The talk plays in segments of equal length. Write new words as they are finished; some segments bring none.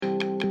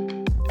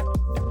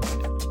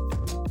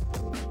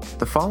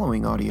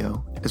following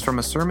audio is from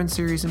a sermon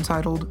series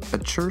entitled A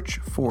Church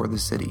for the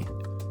City.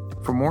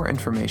 For more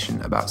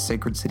information about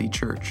Sacred City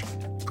Church,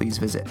 please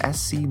visit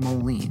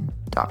scmoline.com.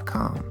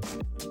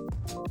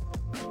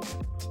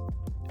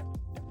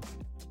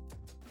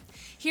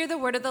 Hear the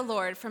word of the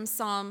Lord from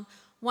Psalm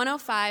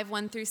 105,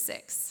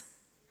 1-6.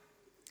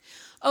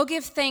 Oh,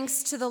 give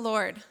thanks to the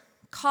Lord.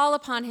 Call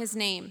upon his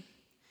name.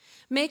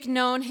 Make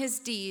known his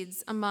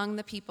deeds among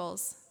the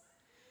peoples.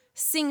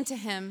 Sing to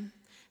him.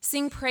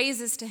 Sing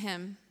praises to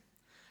him.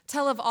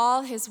 Tell of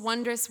all his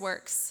wondrous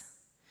works.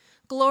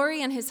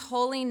 Glory in his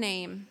holy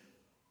name.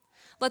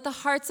 Let the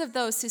hearts of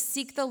those who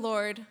seek the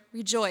Lord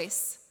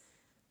rejoice.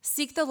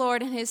 Seek the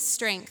Lord in his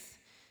strength.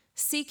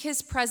 Seek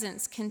his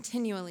presence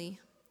continually.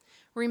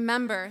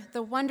 Remember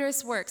the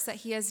wondrous works that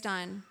he has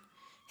done,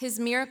 his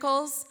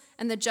miracles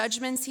and the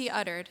judgments he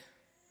uttered.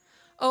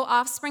 O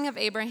offspring of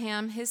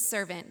Abraham, his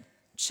servant,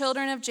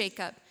 children of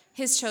Jacob,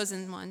 his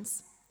chosen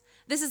ones.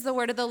 This is the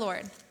word of the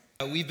Lord.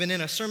 We've been in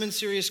a sermon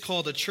series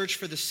called A Church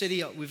for the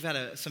City. We've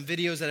had some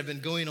videos that have been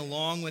going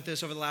along with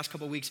this over the last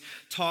couple of weeks,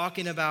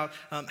 talking about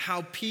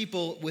how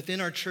people within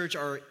our church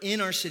are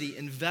in our city,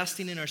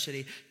 investing in our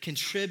city,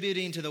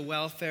 contributing to the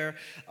welfare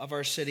of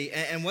our city.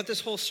 And what this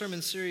whole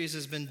sermon series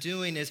has been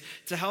doing is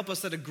to help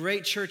us that a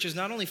great church is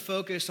not only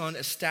focused on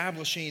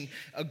establishing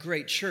a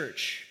great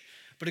church,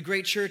 but a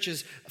great church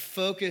is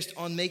focused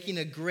on making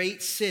a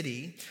great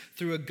city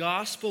through a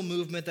gospel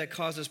movement that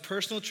causes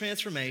personal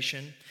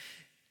transformation,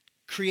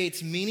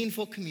 creates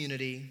meaningful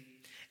community,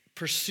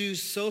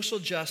 pursues social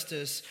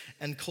justice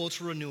and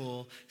cultural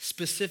renewal,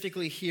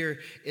 specifically here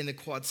in the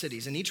Quad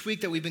Cities. And each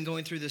week that we've been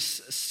going through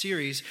this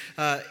series,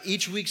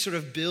 each week sort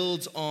of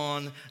builds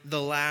on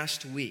the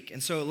last week.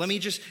 And so let me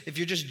just, if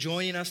you're just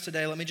joining us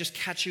today, let me just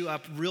catch you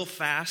up real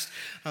fast.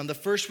 The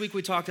first week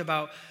we talked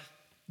about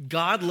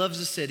God loves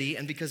the city,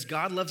 and because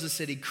God loves the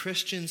city,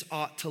 Christians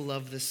ought to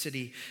love the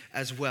city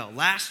as well.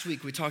 Last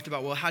week we talked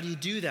about, well, how do you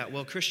do that?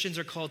 Well, Christians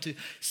are called to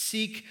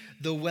seek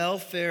the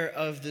welfare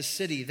of the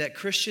city, that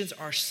Christians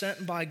are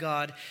sent by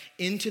God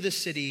into the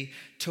city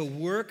to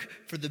work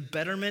for the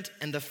betterment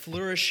and the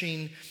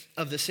flourishing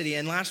of the city.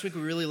 And last week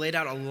we really laid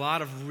out a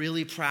lot of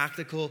really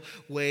practical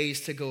ways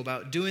to go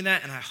about doing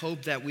that, and I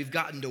hope that we've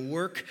gotten to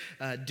work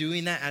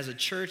doing that as a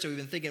church. So we've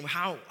been thinking,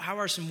 how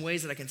are some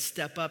ways that I can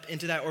step up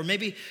into that? Or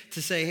maybe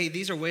to say, hey,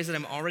 these are ways that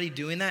I'm already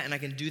doing that, and I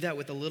can do that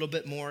with a little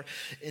bit more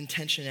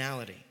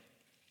intentionality.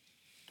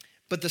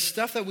 But the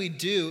stuff that we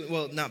do,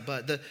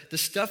 the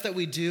stuff that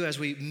we do as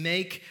we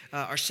make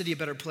our city a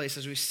better place,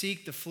 as we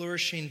seek the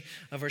flourishing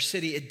of our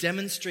city, it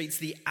demonstrates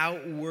the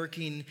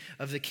outworking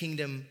of the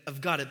kingdom of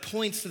God. It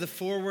points to the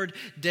forward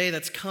day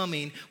that's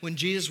coming when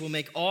Jesus will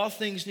make all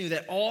things new,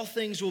 that all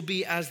things will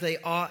be as they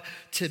ought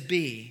to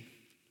be.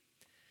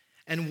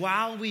 And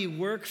while we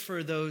work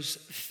for those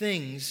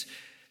things,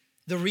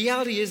 the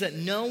reality is that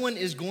no one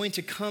is going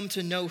to come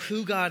to know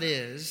who God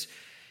is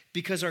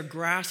because our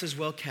grass is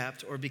well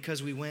kept or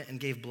because we went and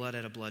gave blood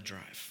at a blood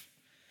drive.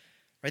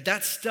 Right?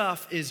 That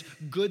stuff is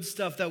good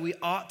stuff that we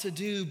ought to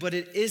do, but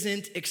it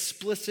isn't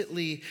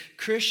explicitly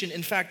Christian.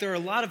 In fact, there are a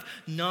lot of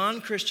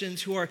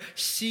non-Christians who are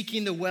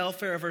seeking the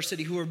welfare of our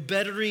city, who are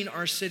bettering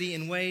our city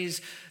in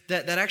ways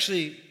that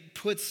actually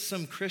puts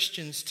some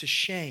Christians to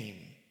shame.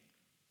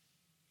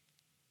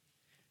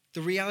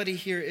 The reality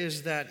here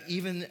is that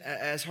even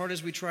as hard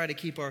as we try to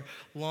keep our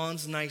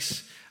lawns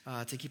nice,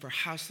 to keep our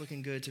house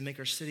looking good, to make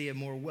our city a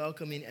more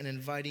welcoming and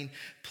inviting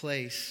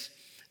place,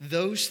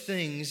 those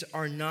things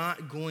are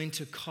not going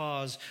to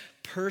cause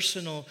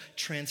personal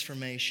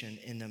transformation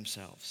in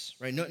themselves,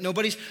 right?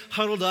 Nobody's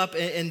huddled up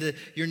in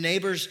your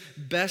neighbor's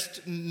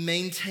best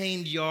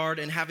maintained yard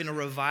and having a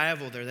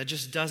revival there. That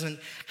just doesn't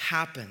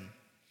happen.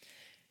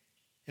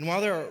 And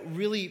while there are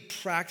really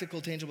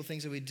practical, tangible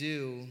things that we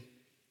do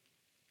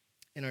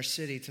in our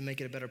city to make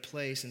it a better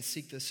place and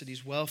seek the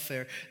city's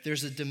welfare,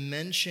 there's a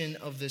dimension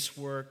of this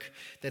work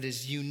that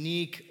is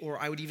unique,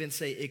 or I would even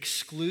say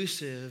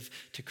exclusive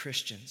to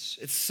Christians.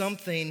 It's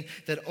something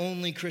that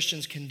only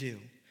Christians can do,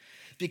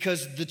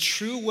 because the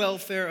true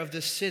welfare of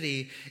the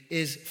city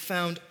is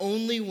found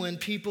only when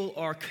people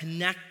are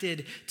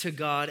connected to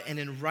God and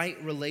in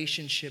right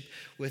relationship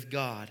with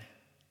God.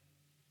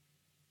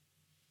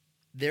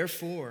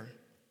 Therefore,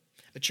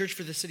 a church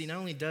for the city not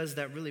only does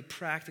that really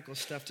practical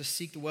stuff to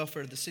seek the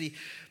welfare of the city,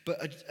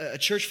 but a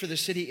church for the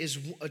city is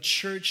a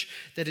church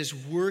that is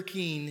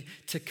working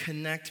to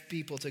connect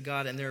people to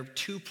God. And there are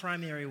two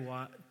primary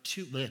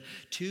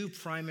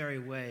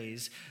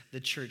ways the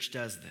church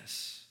does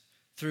this: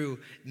 through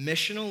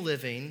missional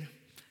living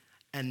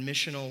and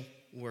missional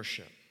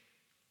worship.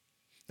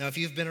 Now, if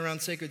you've been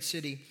around Sacred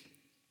City,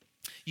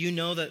 you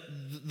know that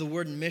the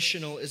word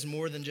missional is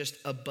more than just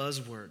a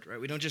buzzword, right?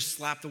 We don't just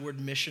slap the word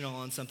missional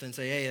on something and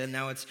say, hey,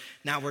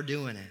 now we're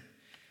doing it.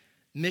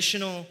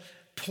 Missional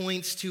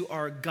points to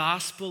our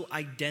gospel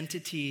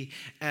identity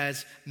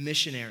as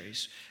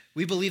missionaries.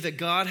 We believe that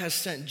God has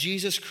sent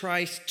Jesus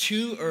Christ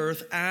to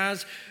earth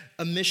as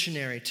a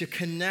missionary to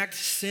connect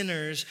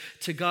sinners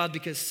to God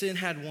because sin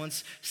had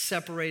once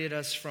separated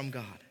us from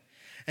God.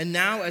 And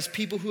now, as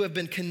people who have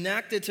been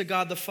connected to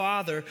God the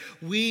Father,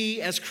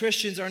 we as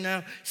Christians are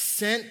now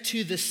sent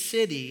to the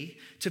city,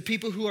 to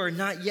people who are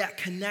not yet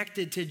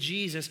connected to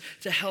Jesus,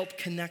 to help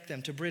connect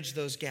them, to bridge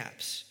those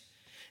gaps.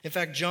 In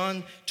fact,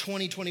 John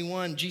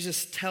 20:21,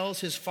 Jesus tells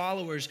his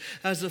followers,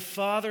 as the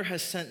Father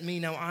has sent me,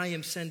 now I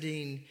am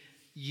sending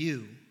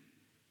you.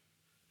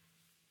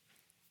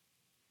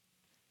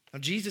 Now,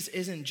 Jesus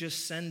isn't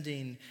just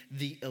sending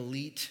the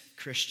elite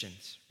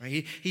Christians,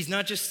 right? He's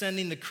not just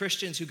sending the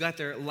Christians who got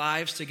their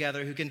lives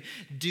together, who can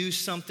do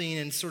something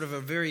in sort of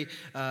a very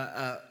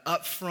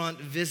upfront,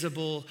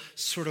 visible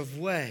sort of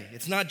way.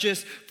 It's not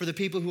just for the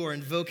people who are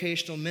in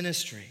vocational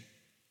ministry.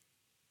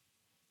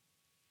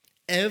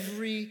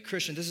 Every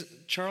Christian,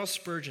 Charles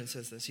Spurgeon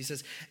says this. He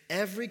says,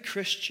 every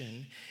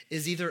Christian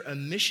is either a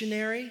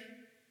missionary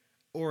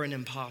or an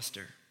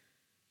imposter.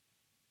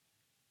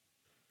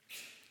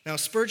 Now,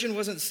 Spurgeon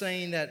wasn't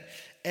saying that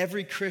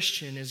every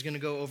Christian is going to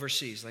go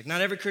overseas. Like, not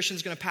every Christian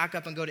is going to pack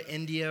up and go to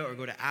India or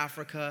go to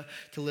Africa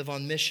to live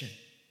on mission.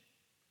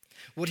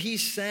 What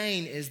he's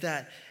saying is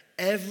that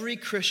every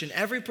Christian,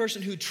 every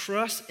person who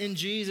trusts in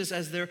Jesus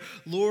as their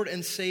Lord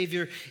and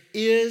Savior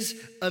is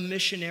a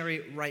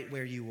missionary right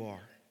where you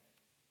are.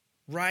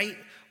 Right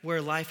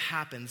where life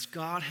happens,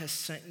 God has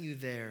sent you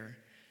there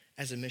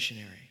as a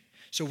missionary.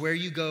 So where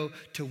you go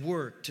to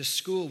work, to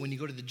school, when you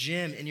go to the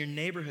gym, in your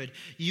neighborhood,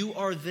 you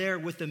are there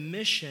with a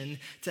mission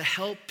to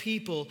help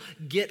people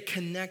get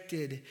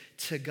connected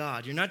to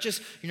God. You're not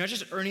just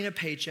earning a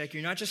paycheck.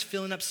 You're not just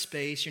filling up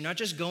space. You're not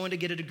just going to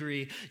get a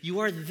degree. You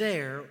are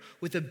there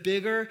with a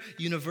bigger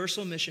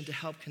universal mission to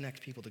help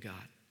connect people to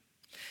God.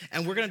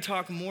 And we're going to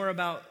talk more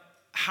about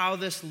how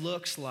this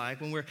looks like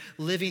when we're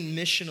living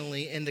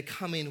missionally in the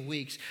coming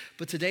weeks.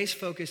 But today's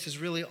focus is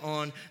really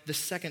on the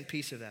second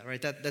piece of that, right?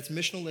 That's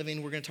missional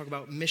living. We're going to talk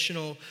about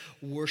missional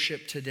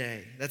worship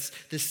today. That's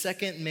the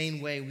second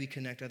main way we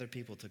connect other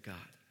people to God.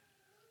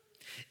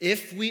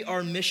 If we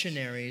are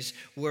missionaries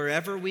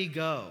wherever we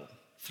go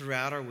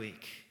throughout our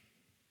week,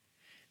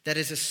 that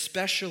is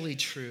especially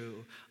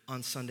true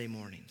on Sunday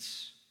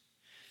mornings.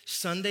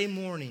 Sunday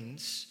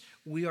mornings,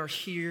 we are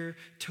here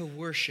to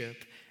worship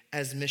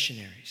as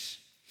missionaries.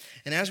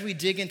 And as we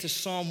dig into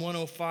Psalm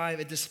 105,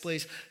 it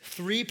displays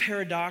three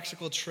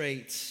paradoxical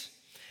traits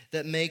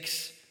that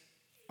makes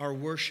our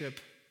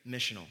worship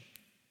missional.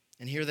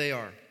 And here they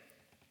are.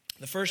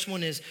 The first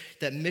one is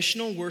that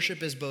missional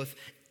worship is both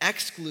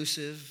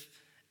exclusive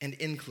and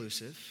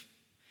inclusive.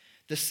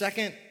 The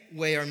second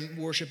way our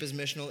worship is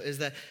missional is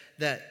that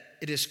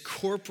it is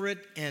corporate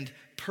and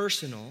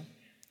personal.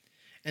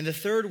 And the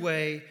third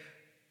way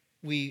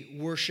we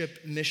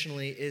worship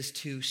missionally is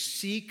to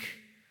seek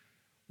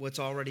what's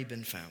already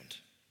been found.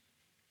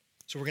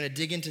 So we're going to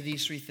dig into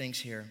these three things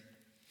here.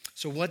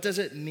 So what does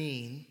it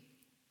mean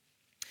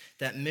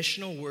that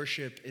missional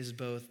worship is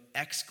both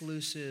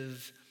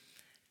exclusive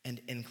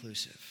and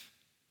inclusive?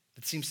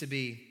 It seems to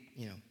be,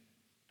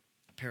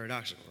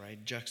 paradoxical,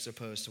 right?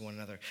 Juxtaposed to one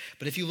another.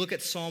 But if you look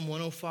at Psalm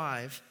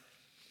 105,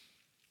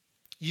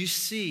 you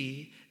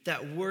see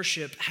that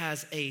worship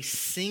has a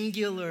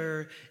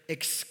singular,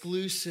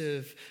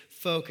 exclusive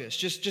focus.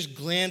 Just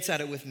glance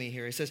at it with me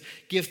here. It says,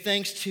 give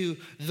thanks to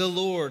the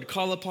Lord,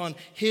 call upon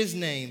his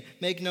name,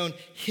 make known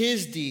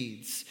his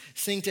deeds,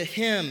 sing to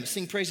him,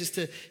 sing praises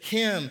to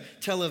him,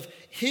 tell of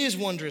his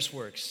wondrous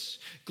works,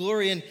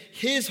 glory in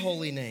his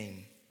holy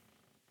name.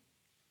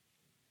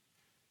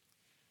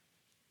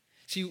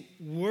 See,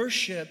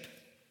 worship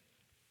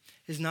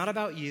is not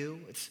about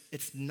you.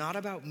 It's not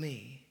about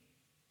me.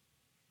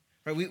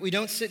 Right? We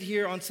don't sit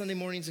here on Sunday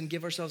mornings and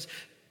give ourselves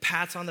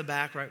pats on the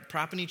back, right?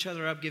 Propping each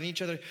other up, giving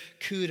each other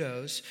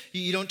kudos.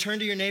 You don't turn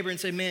to your neighbor and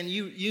say, man,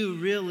 you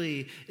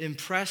really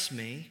impress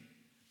me.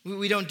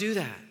 We don't do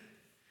that.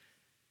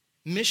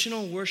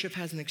 Missional worship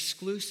has an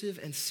exclusive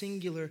and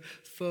singular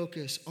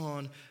focus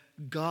on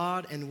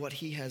God and what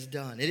he has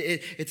done.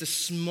 It's a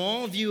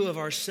small view of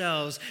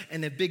ourselves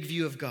and a big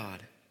view of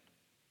God.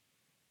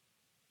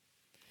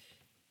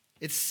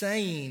 It's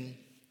saying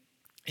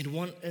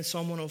in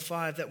Psalm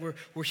 105 that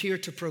we're here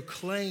to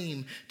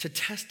proclaim, to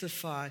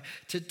testify,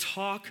 to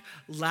talk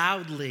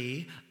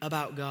loudly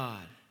about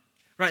God.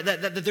 Right?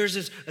 That there's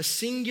a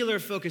singular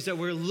focus, that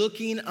we're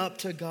looking up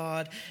to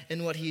God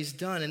and what he's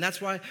done. And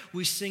that's why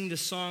we sing the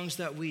songs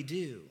that we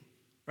do.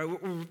 Right?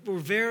 We're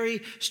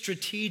very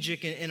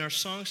strategic in our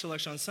song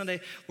selection on Sunday,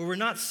 where we're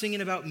not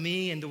singing about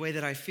me and the way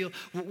that I feel.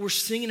 We're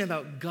singing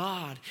about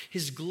God,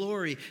 his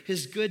glory,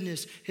 his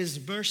goodness,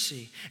 his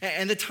mercy.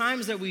 And the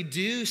times that we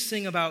do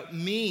sing about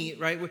me,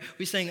 right,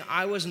 we sing,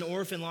 I was an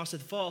orphan lost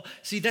at the fall.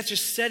 See, that's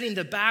just setting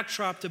the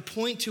backdrop to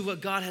point to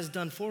what God has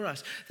done for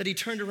us, that he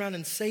turned around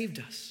and saved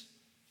us.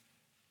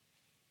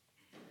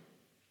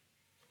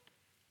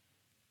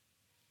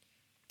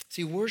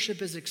 See,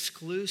 worship is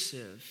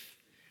exclusive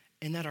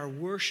in that our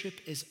worship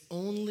is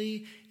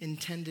only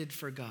intended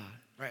for God,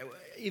 right?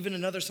 Even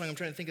another song, I'm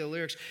trying to think of the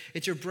lyrics.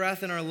 It's your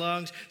breath in our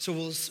lungs,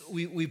 so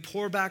we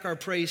pour back our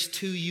praise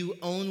to you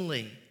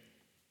only.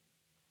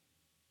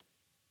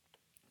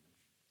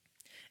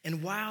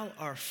 And while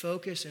our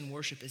focus in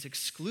worship is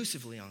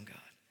exclusively on God,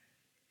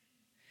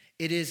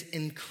 it is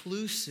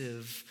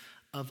inclusive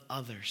of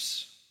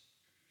others.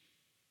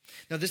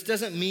 Now, this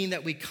doesn't mean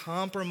that we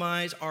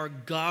compromise our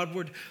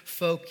Godward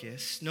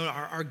focus. No,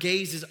 our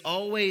gaze is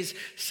always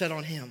set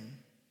on him.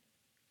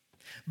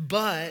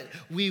 But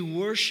we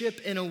worship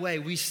in a way,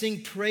 we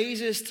sing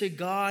praises to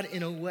God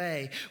in a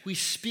way, we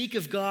speak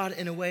of God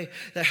in a way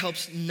that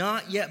helps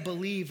not yet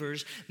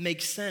believers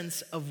make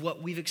sense of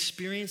what we've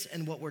experienced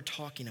and what we're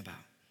talking about.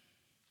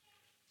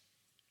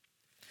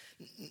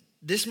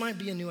 This might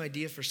be a new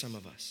idea for some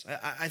of us.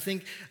 I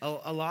think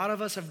a lot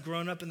of us have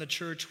grown up in the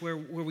church where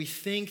we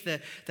think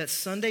that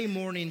Sunday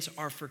mornings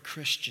are for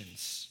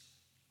Christians.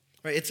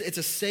 Right? It's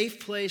a safe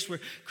place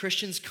where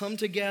Christians come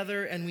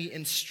together and we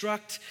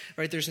instruct,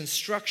 right? There's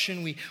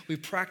instruction. We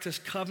practice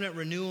covenant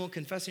renewal,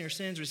 confessing our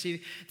sins, receiving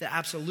the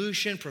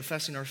absolution,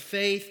 professing our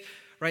faith,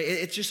 right?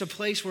 It's just a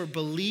place where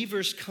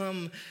believers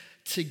come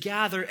to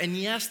gather, and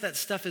yes, that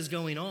stuff is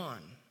going on.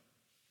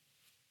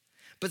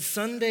 But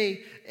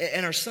Sunday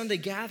and our Sunday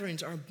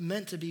gatherings are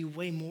meant to be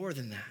way more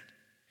than that.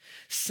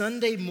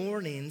 Sunday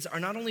mornings are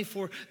not only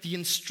for the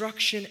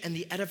instruction and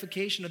the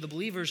edification of the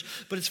believers,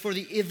 but it's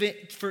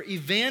for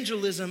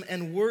evangelism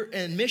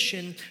and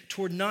mission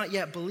toward not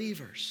yet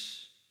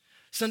believers.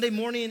 Sunday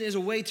morning is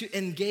a way to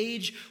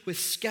engage with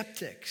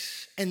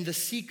skeptics and the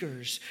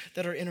seekers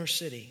that are in our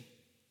city.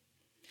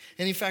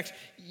 And in fact,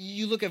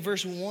 you look at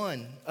verse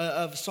 1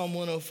 of Psalm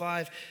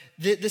 105,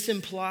 this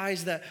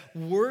implies that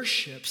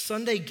worship,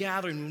 Sunday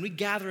gathering, when we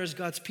gather as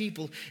God's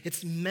people,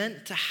 it's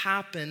meant to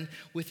happen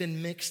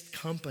within mixed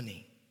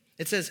company.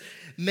 It says,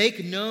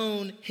 make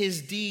known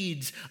his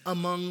deeds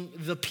among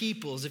the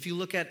peoples. If you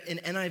look at an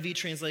NIV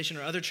translation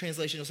or other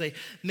translation, it'll say,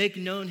 make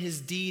known his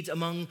deeds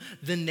among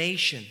the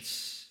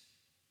nations.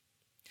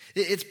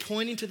 It's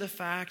pointing to the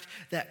fact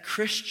that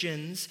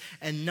Christians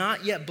and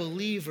not yet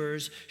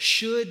believers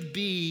should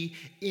be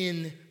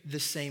in the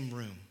same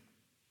room.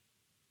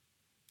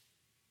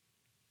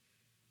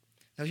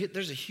 Now,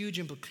 there's a huge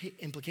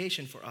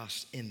implication for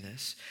us in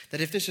this, that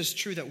if this is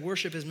true, that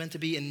worship is meant to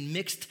be in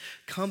mixed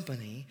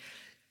company,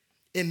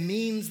 it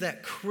means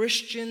that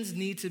Christians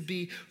need to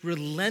be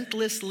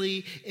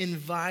relentlessly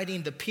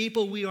inviting the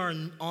people we are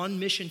on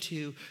mission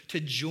to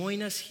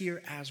join us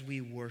here as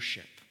we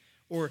worship,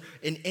 or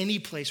in any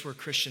place where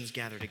Christians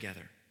gather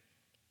together.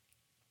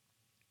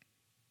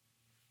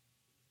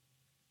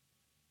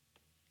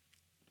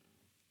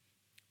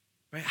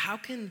 Right? How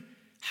can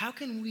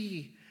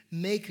we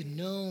make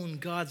known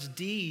God's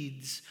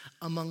deeds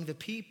among the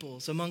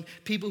peoples, among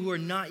people who are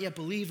not yet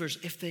believers,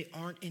 if they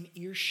aren't in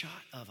earshot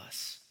of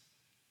us?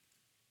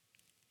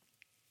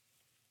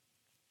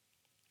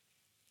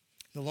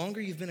 The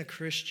longer you've been a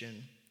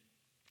Christian,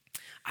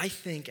 I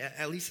think,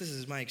 at least this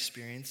is my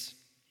experience,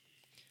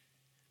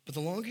 but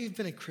the longer you've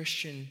been a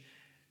Christian,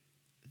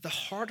 the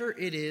harder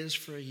it is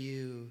for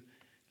you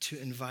to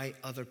invite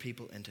other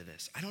people into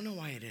this. I don't know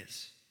why it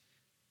is,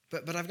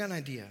 but I've got an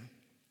idea.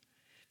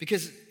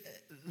 Because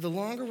the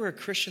longer we're a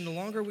Christian, the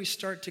longer we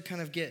start to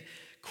kind of get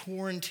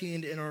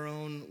quarantined in our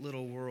own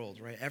little world,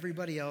 right?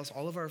 Everybody else,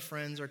 all of our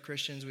friends are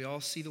Christians. We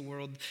all see the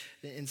world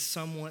in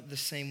somewhat the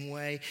same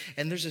way.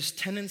 And there's this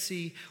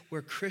tendency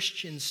where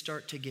Christians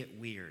start to get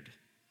weird,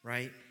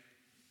 right?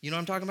 You know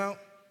what I'm talking about?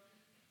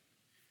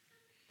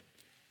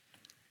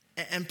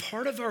 And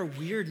part of our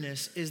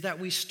weirdness is that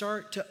we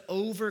start to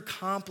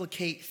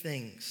overcomplicate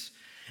things.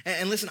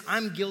 And listen,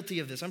 I'm guilty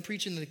of this. I'm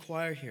preaching to the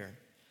choir here.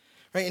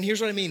 Right? And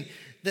here's what I mean,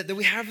 that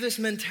we have this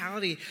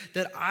mentality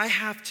that I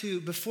have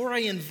to, before I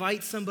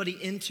invite somebody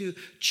into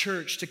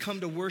church to come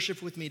to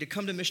worship with me, to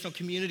come to missional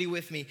community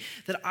with me,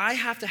 that I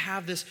have to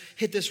have this,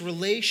 hit this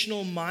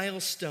relational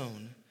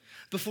milestone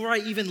before I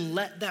even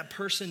let that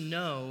person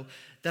know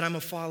that I'm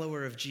a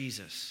follower of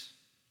Jesus.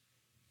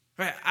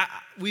 Right?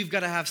 We've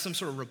got to have some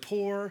sort of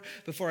rapport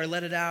before I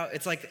let it out.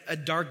 It's like a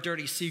dark,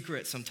 dirty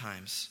secret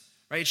sometimes.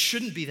 Right? It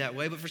shouldn't be that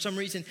way, but for some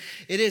reason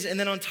it is. And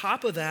then on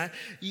top of that,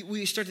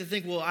 we start to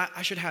think, well,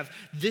 I should have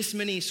this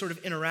many sort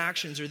of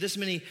interactions or this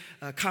many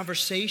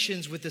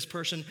conversations with this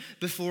person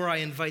before I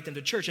invite them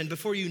to church. And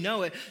before you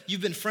know it,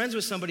 you've been friends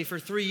with somebody for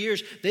 3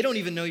 years. They don't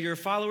even know you're a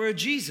follower of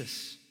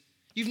Jesus.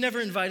 You've never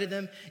invited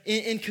them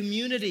in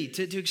community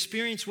to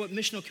experience what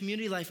missional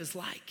community life is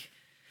like.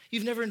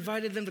 You've never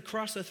invited them to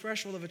cross the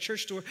threshold of a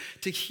church door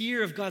to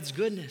hear of God's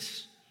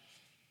goodness.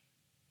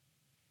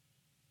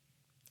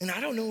 And I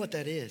don't know what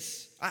that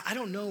is. I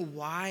don't know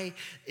why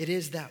it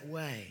is that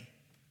way.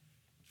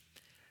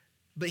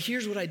 But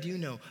here's what I do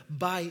know.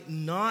 By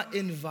not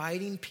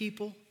inviting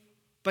people,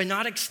 by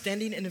not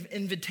extending an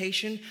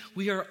invitation,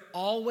 we are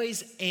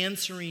always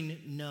answering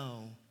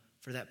no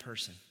for that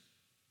person.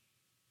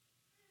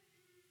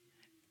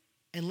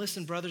 And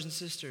listen, brothers and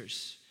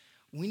sisters,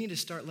 we need to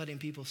start letting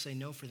people say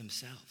no for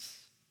themselves.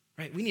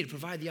 Right? We need to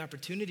provide the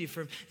opportunity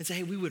for them and say,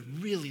 hey, we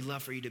would really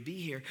love for you to be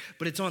here,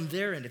 but it's on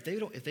their end. If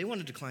they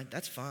want to decline,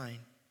 that's fine.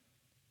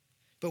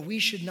 But we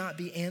should not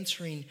be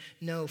answering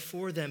no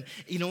for them.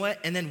 You know what?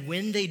 And then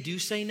when they do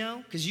say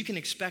no, because you can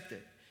expect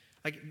it.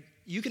 Like,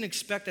 you can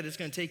expect that it's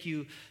going to take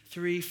you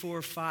 3,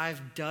 4,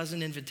 5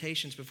 dozen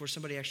invitations before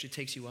somebody actually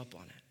takes you up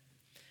on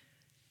it.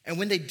 And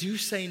when they do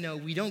say no,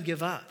 we don't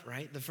give up,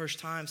 right? The first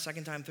time,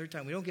 second time, third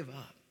time, we don't give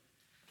up.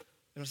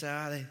 We don't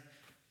say,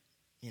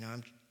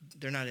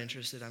 they're not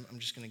interested. I'm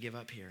just going to give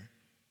up here.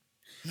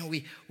 No,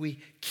 we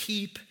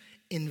keep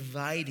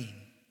inviting.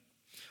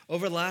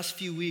 Over the last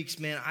few weeks,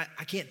 man,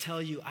 I can't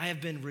tell you, I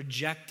have been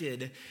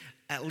rejected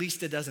at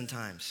least a dozen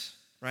times,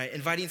 right?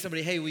 Inviting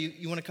somebody, hey,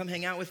 you want to come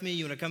hang out with me?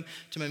 You want to come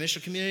to my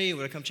missional community? You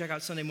want to come check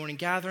out Sunday morning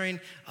gathering?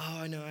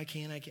 Oh, no, I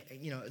can't.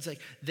 It's like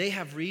they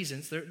have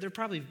reasons. They're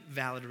probably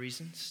valid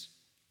reasons.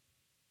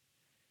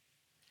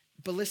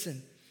 But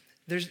listen,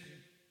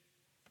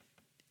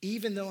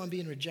 even though I'm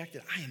being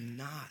rejected, I am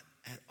not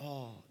at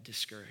all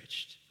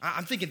discouraged.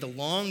 I'm thinking the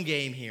long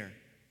game here,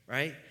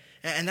 right?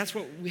 And that's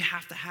what we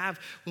have to have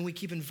when we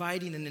keep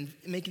inviting and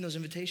making those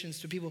invitations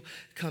to people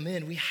come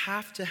in. We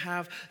have to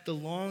have the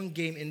long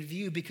game in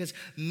view, because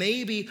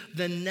maybe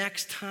the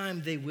next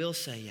time they will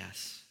say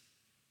yes.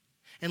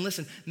 And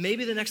listen,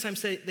 maybe the next time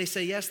they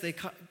say yes, they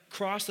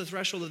cross the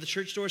threshold of the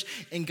church doors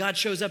and God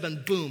shows up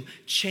and boom,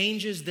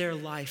 changes their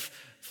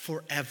life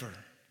forever.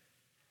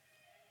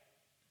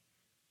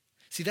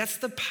 See, that's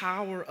the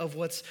power of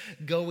what's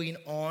going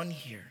on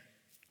here.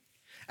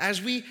 As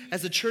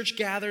the church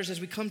gathers, as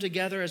we come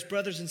together as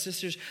brothers and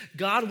sisters,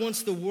 God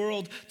wants the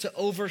world to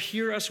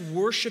overhear us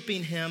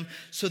worshiping him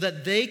so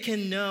that they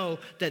can know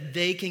that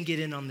they can get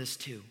in on this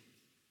too.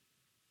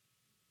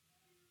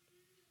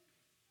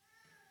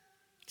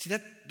 See,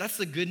 that's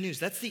the good news.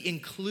 That's the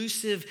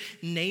inclusive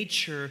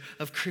nature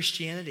of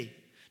Christianity.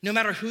 No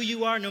matter who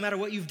you are, no matter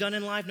what you've done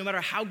in life, no matter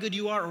how good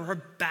you are or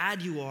how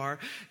bad you are,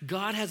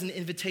 God has an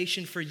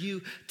invitation for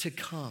you to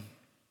come.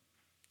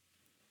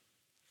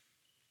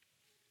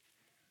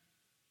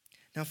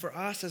 Now, for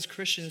us as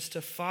Christians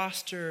to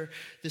foster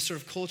this sort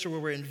of culture where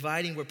we're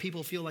inviting, where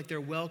people feel like they're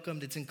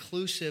welcomed, it's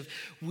inclusive,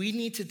 we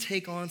need to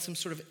take on some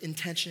sort of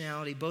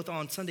intentionality, both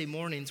on Sunday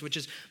mornings, which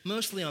is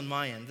mostly on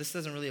my end. This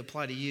doesn't really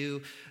apply to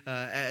you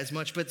as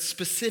much, but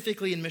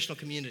specifically in missional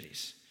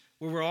communities,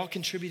 where we're all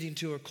contributing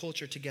to our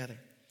culture together.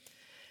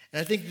 And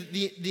I think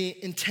the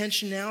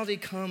intentionality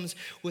comes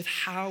with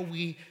how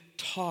we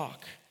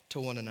talk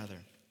to one another.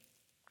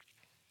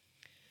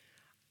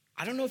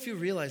 I don't know if you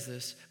realize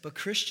this, but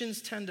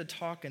Christians tend to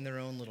talk in their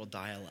own little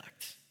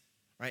dialect,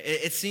 right?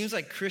 It seems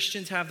like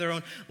Christians have their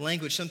own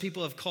language. Some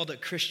people have called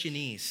it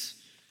Christianese.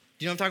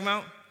 Do you know what I'm talking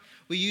about?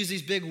 We use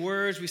these big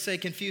words, we say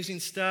confusing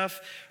stuff,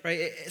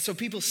 right? So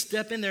people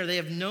step in there, they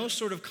have no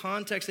sort of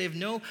context, they have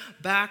no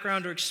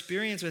background or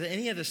experience with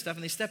any of this stuff,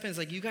 and they step in, it's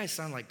like, you guys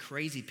sound like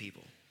crazy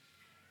people.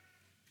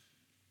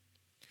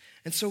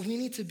 And so we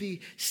need to be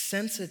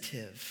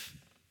sensitive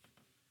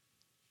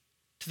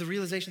to the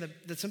realization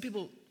that some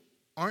people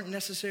aren't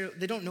necessarily,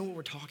 they don't know what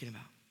we're talking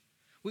about.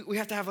 We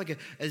have to have like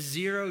a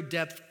zero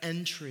depth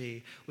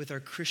entry with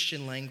our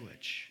Christian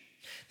language.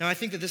 Now, I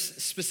think that this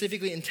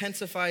specifically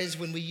intensifies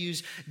when we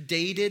use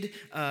dated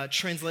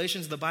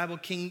translations of the Bible.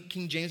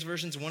 King James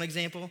Version is one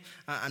example.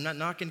 I'm not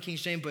knocking King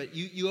James, but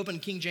you open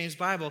King James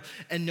Bible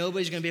and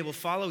nobody's going to be able to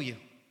follow you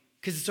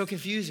because it's so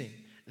confusing.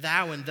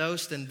 Thou and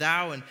thou'st and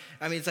thou, and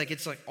I mean,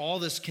 it's like all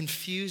this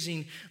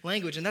confusing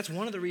language. And that's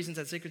one of the reasons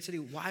at Sacred City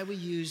why we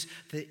use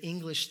the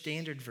English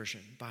Standard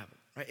Version Bible.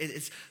 Right?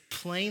 It's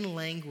plain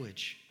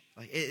language.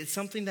 Like it's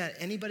something that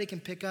anybody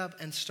can pick up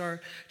and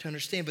start to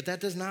understand. But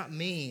that does not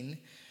mean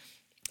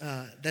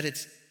that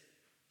it's.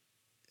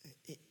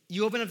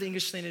 You open up the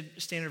English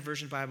Standard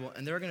Version Bible,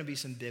 and there are going to be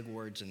some big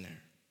words in there.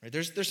 Right?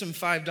 There's some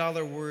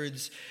 $5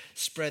 words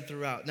spread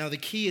throughout. Now the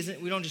key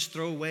isn't we don't just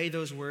throw away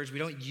those words. We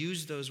don't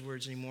use those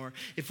words anymore.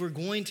 If we're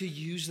going to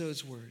use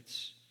those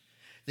words,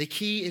 the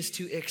key is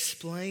to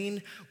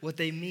explain what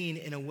they mean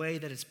in a way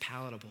that is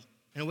palatable.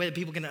 In a way that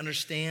people can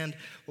understand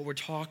what we're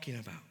talking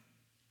about.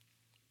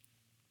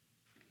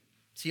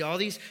 See, all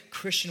these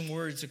Christian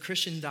words, the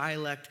Christian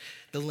dialect,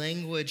 the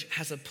language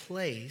has a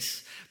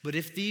place, but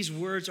if these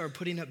words are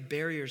putting up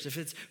barriers, if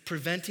it's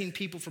preventing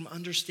people from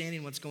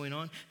understanding what's going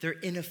on, they're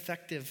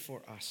ineffective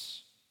for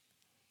us.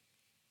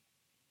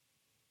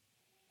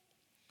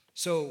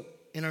 So,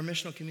 in our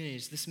missional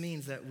communities, this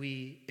means that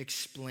we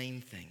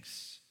explain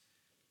things.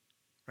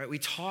 Right? We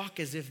talk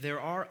as if there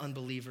are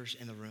unbelievers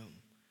in the room.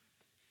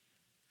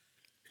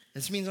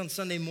 This means on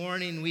Sunday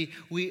morning,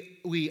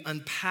 we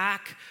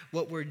unpack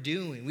what we're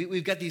doing.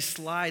 We've got these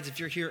slides. If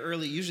you're here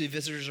early, usually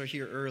visitors are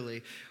here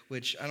early,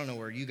 which I don't know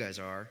where you guys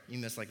are. You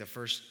missed like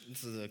this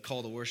is the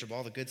call to worship,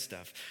 all the good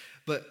stuff.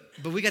 But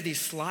we got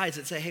these slides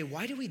that say, hey,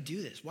 why do we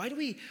do this? Why do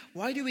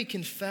we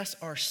confess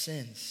our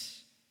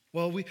sins?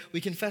 Well,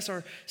 we confess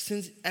our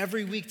sins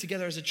every week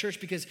together as a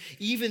church because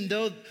even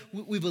though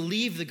we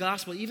believe the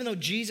gospel, even though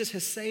Jesus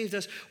has saved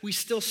us, we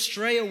still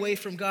stray away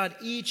from God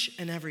each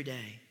and every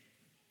day.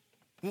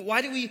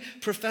 Why do we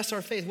profess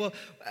our faith? Well,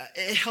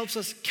 it helps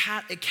us,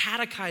 it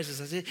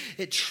catechizes us,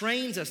 it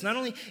trains us, not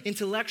only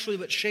intellectually,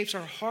 but shapes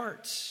our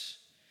hearts.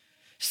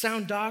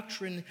 Sound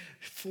doctrine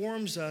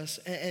forms us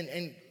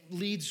and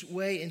leads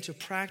way into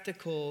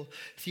practical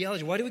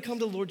theology. Why do we come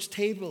to the Lord's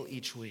table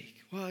each week?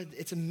 Well,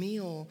 it's a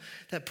meal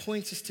that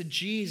points us to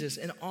Jesus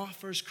and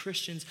offers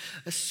Christians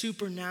a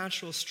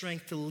supernatural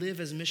strength to live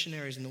as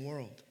missionaries in the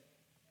world.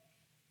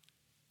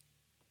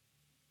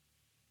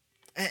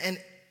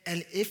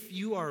 And if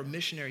you are a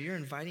missionary, you're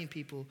inviting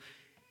people,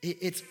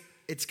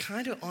 it's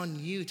kind of on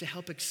you to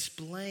help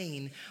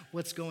explain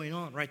what's going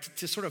on, right?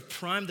 To sort of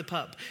prime the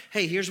pump.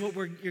 Hey, here's what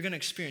you're going to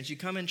experience. You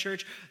come in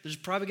church, there's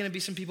probably going to be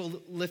some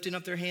people lifting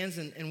up their hands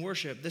in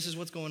worship. This is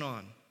what's going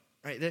on,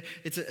 right?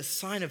 It's a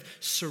sign of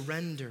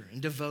surrender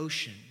and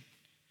devotion.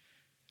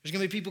 There's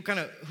going to be people kind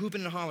of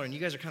hooping and hollering. You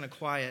guys are kind of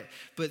quiet.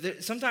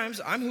 But sometimes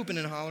I'm hooping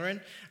and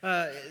hollering.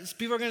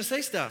 People are going to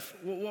say stuff.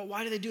 Well,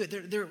 why do they do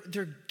it?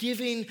 They're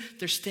giving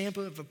their stamp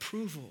of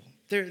approval.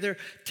 They're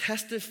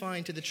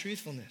testifying to the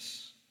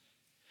truthfulness.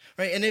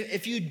 Right? And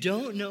if you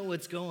don't know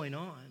what's going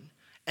on,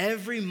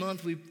 every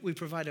month we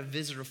provide a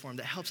visitor form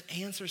that helps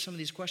answer some of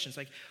these questions.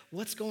 Like,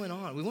 what's going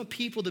on? We want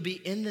people to be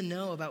in the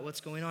know about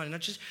what's going on and not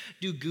just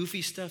do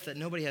goofy stuff that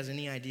nobody has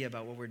any idea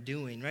about what we're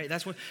doing, right?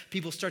 That's when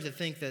people start to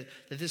think that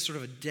this is sort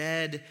of a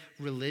dead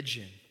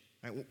religion,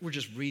 right? We're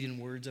just reading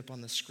words up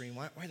on the screen.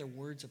 Why are there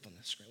words up on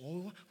the screen?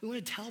 Well, we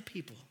want to tell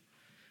people.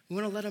 We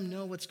want to let them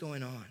know what's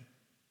going on.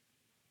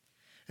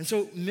 And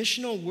so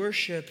missional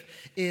worship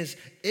is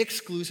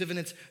exclusive and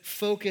it's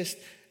focused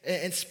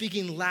and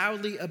speaking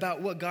loudly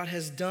about what God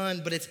has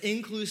done, but it's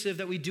inclusive,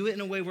 that we do it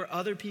in a way where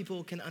other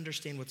people can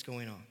understand what's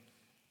going on.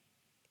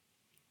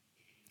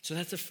 So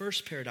that's the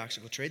first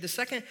paradoxical trait. The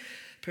second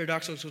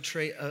paradoxical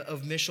trait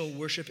of missional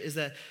worship is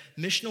that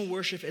missional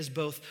worship is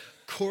both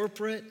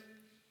corporate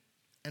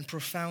and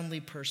profoundly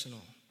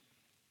personal.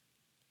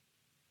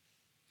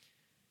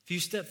 If you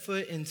step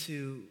foot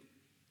into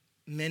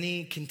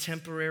many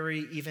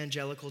contemporary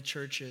evangelical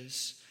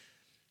churches,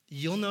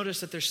 you'll notice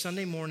that their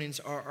Sunday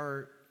mornings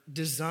are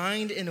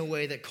designed in a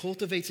way that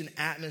cultivates an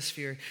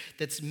atmosphere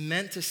that's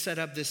meant to set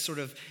up this sort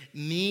of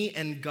me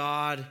and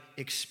God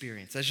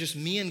experience. That's just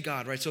me and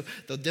God, right? So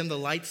they'll dim the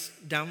lights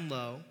down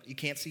low. You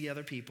can't see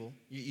other people.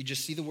 You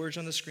just see the words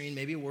on the screen,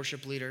 maybe a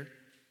worship leader.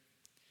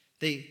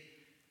 They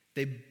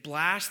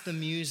blast the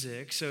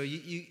music so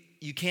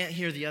you can't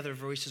hear the other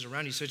voices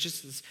around you. So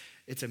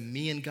it's a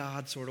me and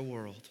God sort of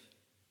world.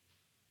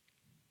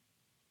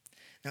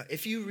 Now,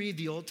 if you read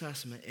the Old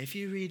Testament, if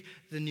you read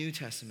the New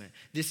Testament,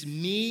 this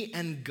me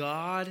and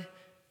God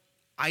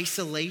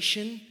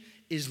isolation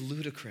is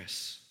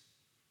ludicrous.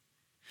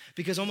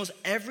 Because almost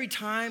every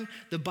time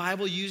the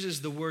Bible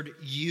uses the word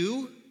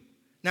you,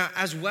 now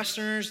as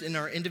Westerners in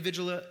our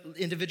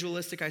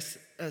individualistic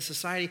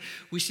society,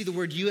 we see the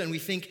word you and we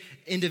think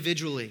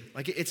individually.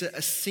 Like it's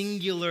a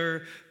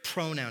singular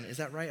pronoun. Is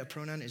that right? A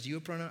pronoun? Is you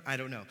a pronoun? I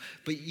don't know.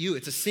 But you,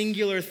 it's a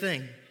singular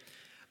thing.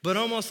 But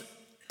almost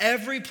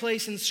every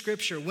place in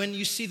Scripture, when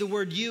you see the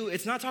word you,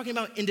 it's not talking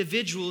about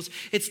individuals,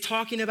 it's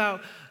talking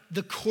about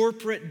the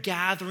corporate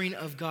gathering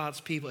of God's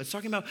people. It's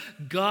talking about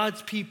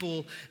God's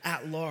people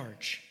at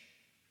large.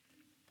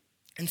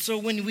 And so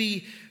when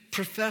we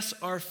profess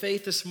our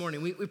faith this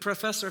morning, we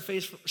profess our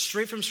faith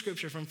straight from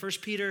Scripture, from 1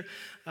 Peter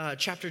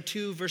chapter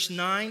 2, verse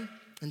 9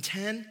 and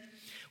 10.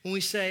 When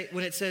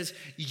it says,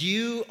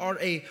 you are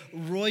a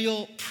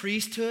royal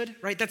priesthood,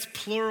 right? That's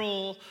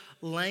plural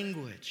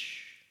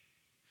language.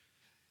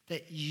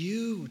 That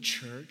you,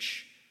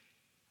 church,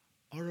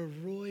 are a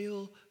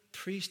royal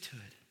priesthood.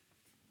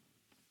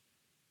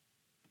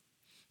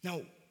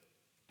 Now,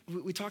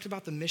 we talked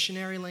about the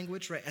missionary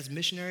language, right? As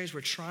missionaries,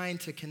 we're trying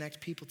to connect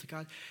people to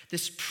God.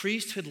 This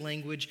priesthood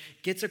language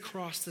gets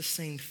across the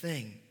same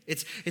thing.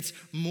 It's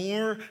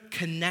more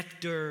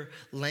connector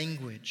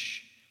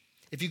language.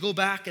 If you go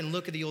back and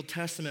look at the Old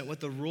Testament,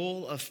 what the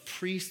role of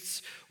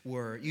priests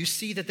were, you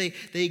see that they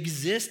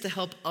exist to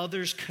help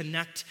others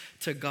connect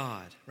to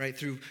God, right?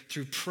 Through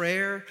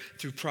prayer,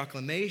 through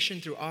proclamation,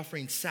 through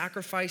offering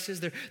sacrifices.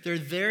 They're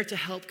there to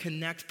help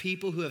connect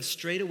people who have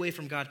strayed away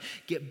from God,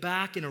 get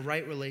back in a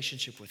right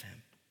relationship with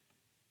Him.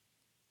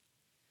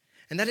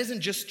 And that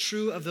isn't just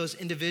true of those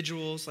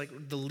individuals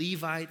like the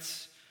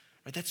Levites,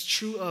 right? That's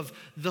true of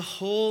the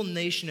whole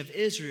nation of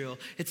Israel.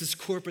 It's this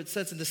corporate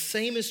sense. And the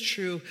same is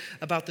true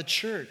about the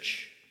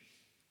church.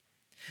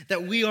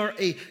 That we are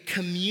a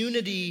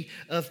community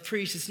of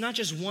priests. It's not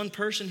just one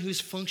person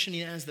who's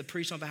functioning as the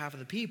priest on behalf of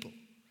the people.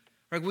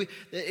 Right?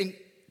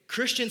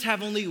 Christians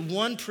have only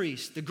one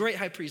priest, the great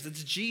high priest,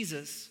 that's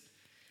Jesus.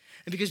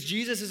 And because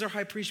Jesus is our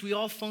high priest, we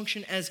all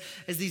function as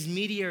these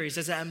mediaries,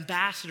 as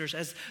ambassadors,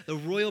 as the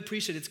royal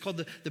priesthood. It's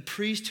called the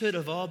priesthood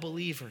of all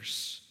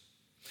believers.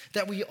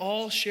 That we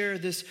all share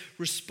this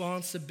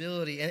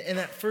responsibility. And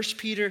that 1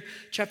 Peter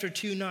chapter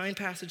 2:9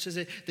 passage says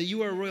that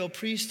you are a royal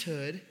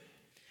priesthood.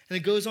 And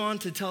it goes on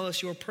to tell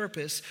us your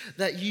purpose,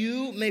 that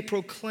you may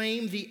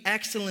proclaim the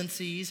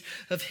excellencies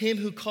of Him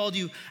who called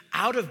you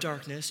out of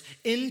darkness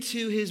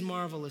into His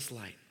marvelous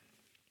light.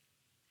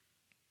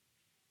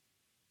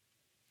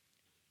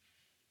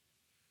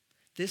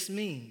 This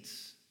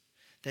means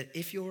that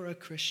if you're a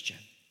Christian,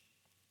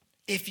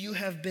 if you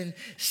have been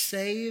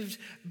saved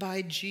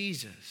by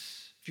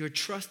Jesus, if your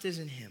trust is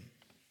in Him,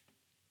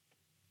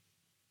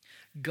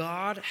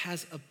 God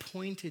has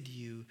appointed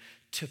you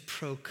to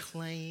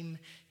proclaim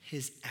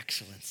His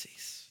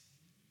excellencies.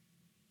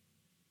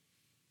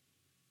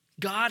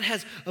 God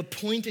has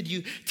appointed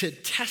you to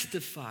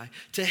testify,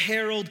 to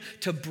herald,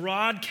 to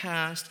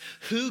broadcast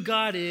who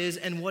God is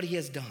and what he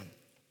has done.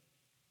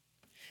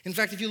 In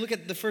fact, if you look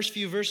at the first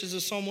few verses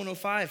of Psalm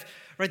 105,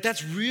 right,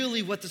 that's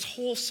really what this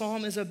whole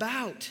psalm is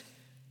about.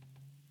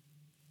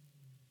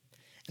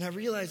 And I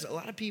realize a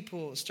lot of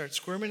people start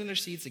squirming in their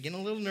seats. They're getting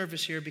a little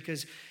nervous here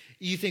because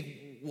you think,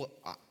 well,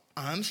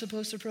 I'm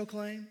supposed to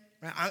proclaim,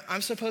 right?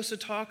 I'm supposed to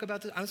talk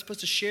about this. I'm supposed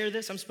to share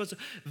this. I'm supposed to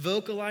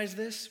vocalize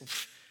this.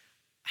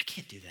 I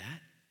can't do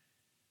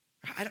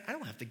that. I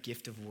don't have the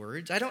gift of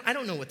words. I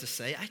don't know what to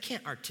say. I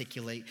can't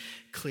articulate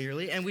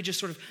clearly. And we just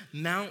sort of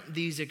mount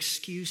these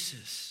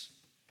excuses.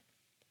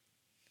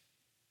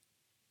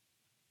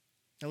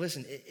 Now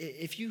listen,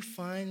 if you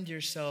find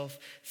yourself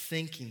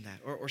thinking that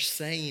or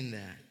saying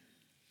that,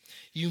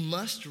 you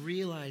must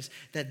realize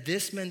that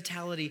this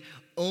mentality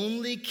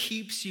only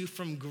keeps you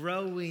from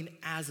growing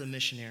as a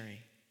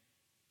missionary.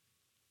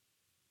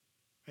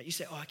 Right? You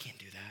say, oh, I can't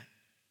do that.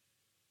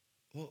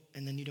 Well,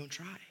 and then you don't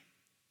try.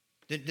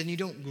 Then you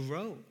don't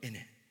grow in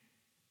it.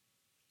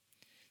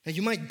 Now,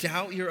 you might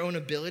doubt your own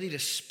ability to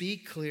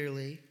speak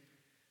clearly,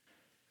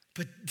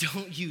 but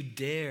don't you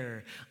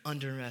dare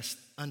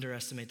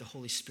underestimate the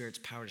Holy Spirit's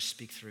power to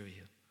speak through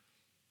you.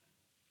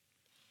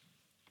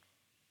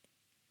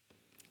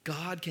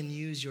 God can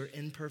use your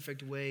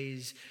imperfect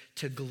ways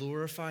to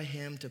glorify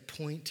him, to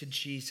point to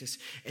Jesus.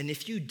 And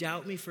if you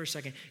doubt me for a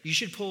second, you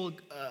should pull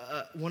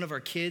one of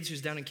our kids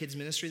who's down in kids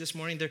ministry this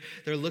morning.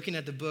 They're looking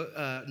at the book,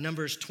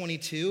 Numbers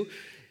 22,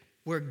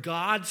 where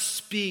God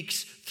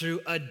speaks through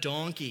a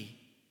donkey.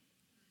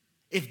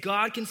 If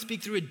God can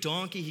speak through a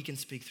donkey, he can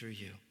speak through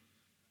you.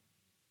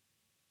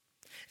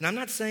 And I'm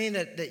not saying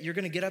that you're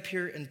going to get up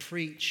here and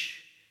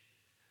preach,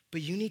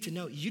 but you need to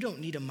know you don't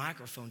need a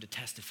microphone to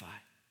testify.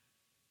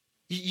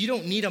 You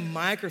don't need a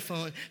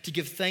microphone to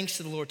give thanks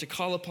to the Lord, to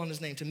call upon his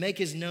name, to make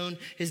his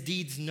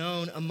deeds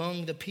known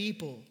among the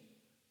people.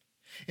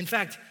 In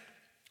fact,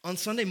 on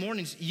Sunday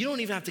mornings, you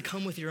don't even have to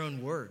come with your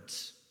own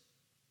words.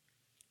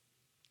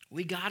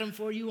 We got them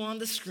for you on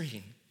the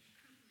screen,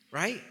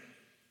 right?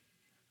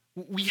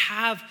 We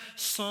have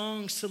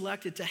songs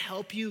selected to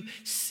help you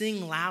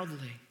sing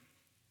loudly.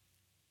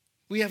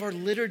 We have our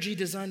liturgy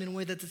designed in a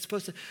way that's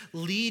supposed to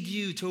lead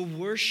you to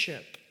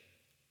worship.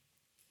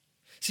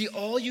 See,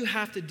 all you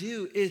have to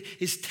do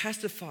is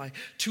testify,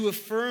 to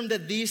affirm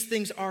that these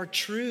things are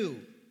true.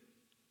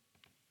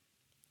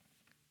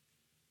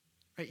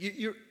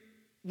 Right?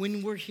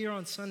 When we're here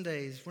on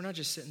Sundays, we're not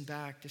just sitting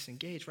back,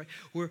 disengaged, right?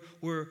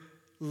 We're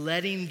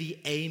letting the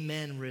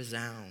amen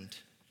resound.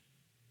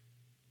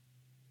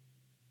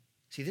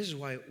 See, this is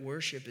why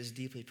worship is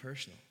deeply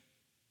personal.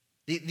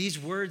 These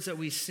words that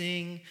we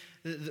sing,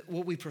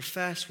 what we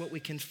profess, what we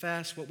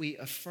confess, what we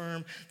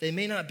affirm, they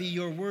may not be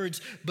your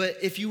words, but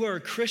if you are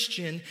a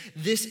Christian,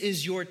 this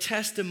is your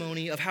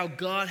testimony of how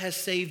God has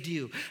saved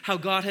you, how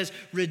God has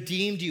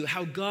redeemed you,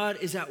 how God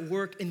is at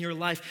work in your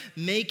life,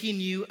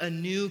 making you a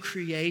new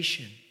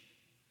creation.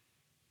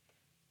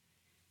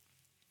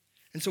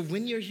 And so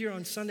when you're here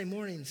on Sunday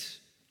mornings,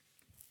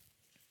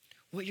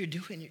 what you're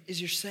doing is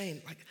you're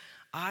saying, like,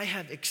 I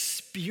have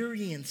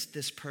experienced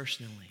this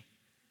personally.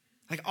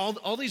 Like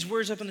all these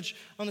words up on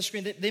the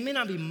screen, they may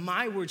not be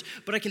my words,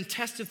 but I can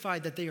testify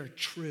that they are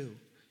true.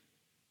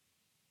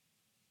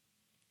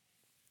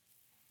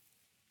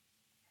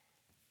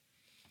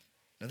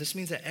 Now, this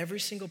means that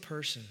every single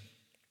person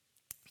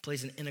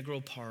plays an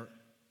integral part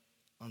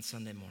on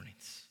Sunday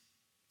mornings.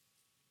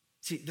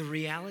 See, the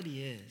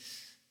reality is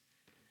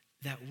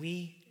that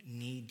we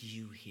need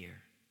you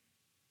here.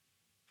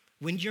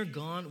 When you're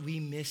gone, we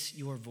miss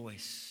your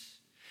voice.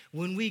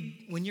 When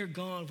you're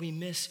gone, we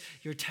miss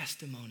your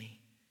testimony.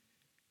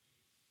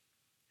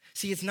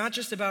 See, it's not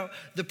just about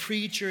the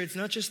preacher, it's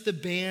not just the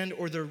band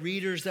or the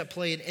readers that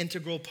play an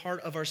integral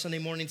part of our Sunday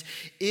mornings.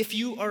 If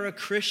you are a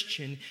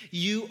Christian,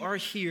 you are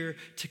here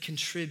to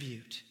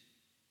contribute.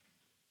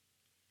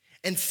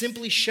 And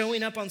simply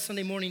showing up on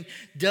Sunday morning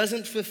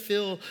doesn't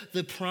fulfill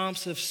the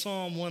prompts of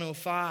Psalm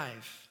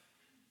 105.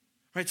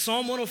 Right?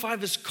 Psalm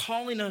 105 is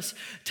calling us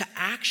to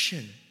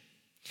action.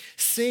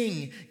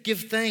 Sing,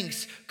 give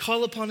thanks,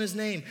 call upon his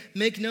name,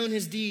 make known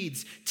his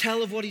deeds,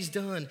 tell of what he's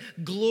done,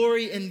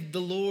 glory in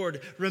the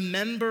Lord,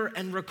 remember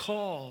and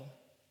recall.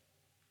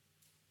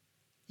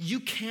 You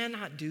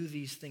cannot do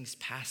these things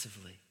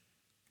passively.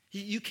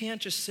 You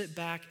can't just sit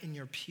back in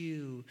your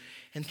pew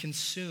and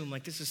consume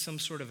like this is some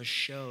sort of a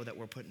show that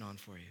we're putting on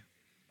for you.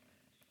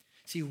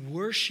 See,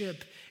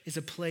 worship is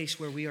a place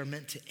where we are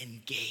meant to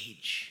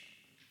engage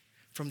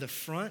from the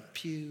front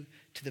pew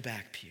to the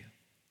back pew.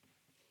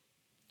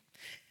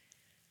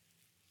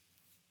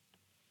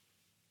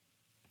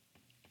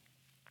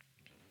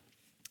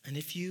 And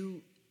if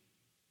you're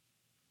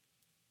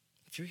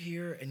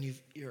here and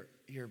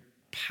you're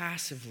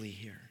passively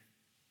here,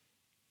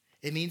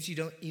 it means you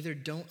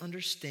don't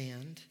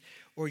understand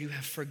or you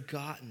have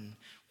forgotten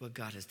what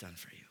God has done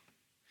for you.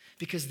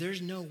 Because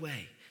there's no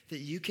way that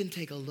you can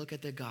take a look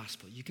at the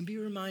gospel. You can be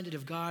reminded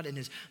of God and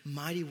his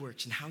mighty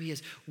works and how he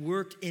has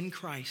worked in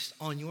Christ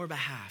on your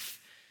behalf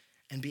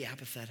and be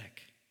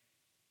apathetic.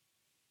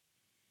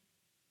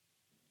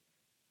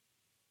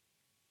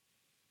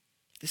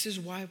 This is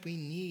why we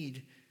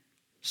need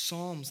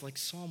Psalms like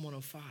Psalm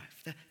 105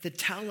 that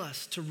tell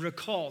us to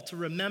recall, to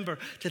remember,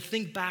 to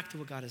think back to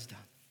what God has done.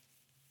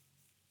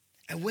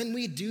 And when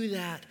we do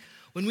that,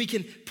 when we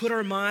can put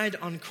our mind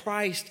on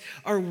Christ,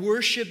 our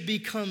worship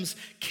becomes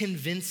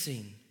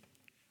convincing.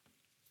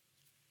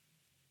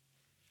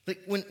 Like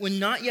when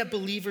not yet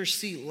believers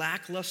see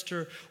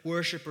lackluster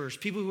worshipers,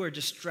 people who are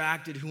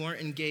distracted, who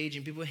aren't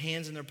engaging, people with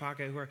hands in their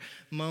pocket, who are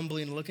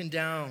mumbling, looking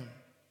down,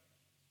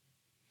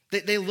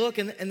 they look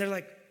and they're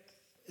like,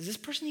 does this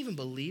person even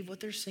believe what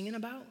they're singing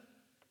about?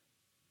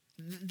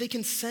 They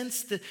can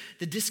sense the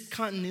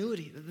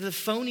discontinuity, the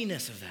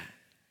phoniness of that.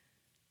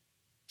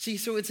 See,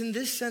 so it's in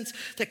this sense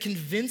that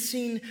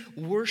convincing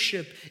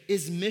worship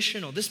is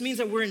missional. This means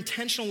that we're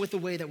intentional with the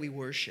way that we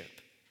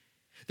worship,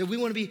 that we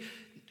want to be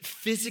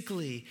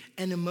physically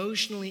and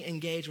emotionally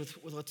engaged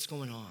with what's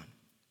going on.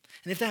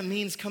 And if that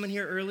means coming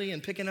here early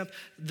and picking up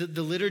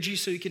the liturgy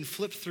so you can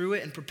flip through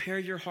it and prepare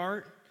your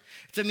heart,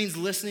 if that means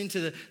listening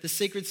to the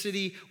Sacred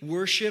City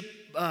worship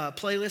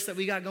playlist that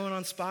we got going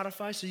on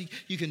Spotify so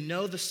you can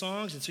know the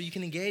songs and so you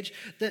can engage,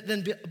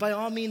 then by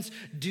all means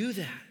do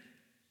that.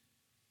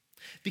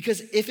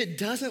 Because if it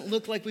doesn't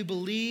look like we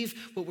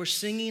believe what we're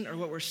singing or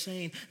what we're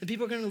saying, then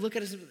people are going to look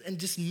at us and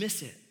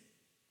dismiss it.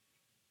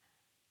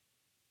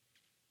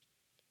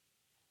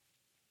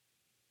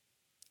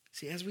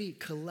 See, as we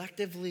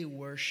collectively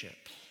worship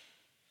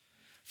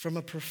from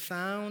a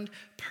profound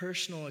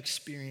personal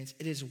experience,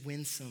 it is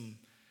winsome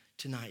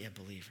to not yet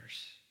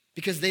believers.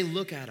 Because they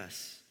look at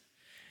us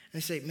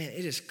and they say, man,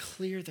 it is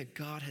clear that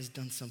God has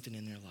done something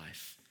in their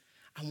life.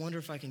 I wonder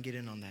if I can get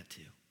in on that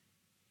too.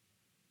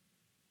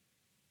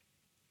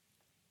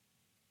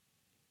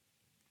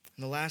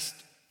 And the last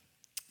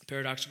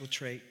paradoxical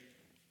trait,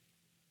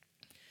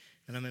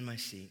 and I'm in my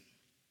seat,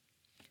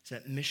 is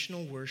that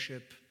missional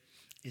worship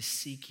is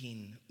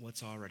seeking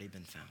what's already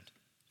been found.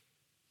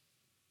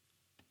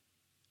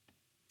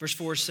 Verse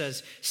 4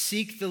 says,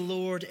 seek the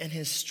Lord and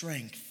his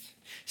strength.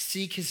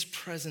 Seek his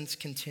presence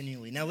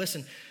continually. Now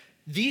listen,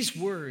 these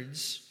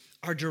words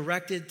are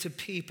directed to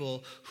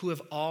people who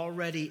have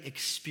already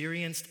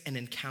experienced and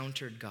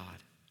encountered God.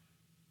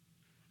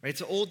 Right? It's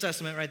the Old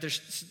Testament, right?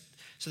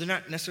 So they're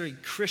not necessarily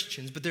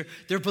Christians, but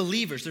they're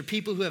believers. They're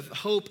people who have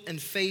hope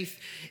and faith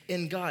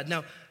in God.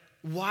 Now,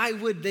 why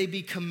would they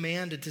be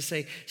commanded to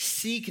say,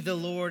 seek the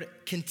Lord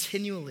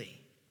continually?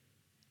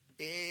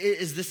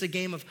 Is this a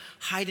game of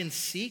hide and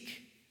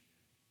seek?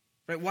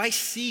 Right? Why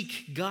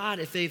seek God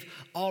if they've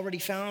already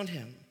found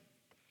him?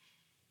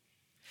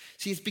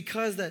 See, it's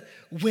because that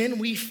when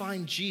we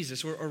find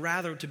Jesus, or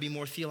rather to be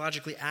more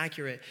theologically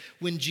accurate,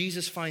 when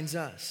Jesus finds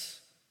us,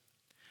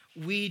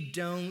 we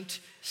don't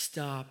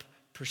stop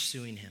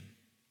pursuing him.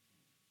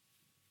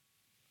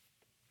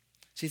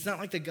 See, it's not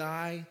like the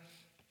guy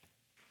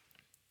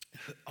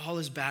who all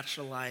his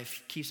bachelor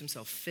life keeps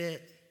himself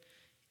fit,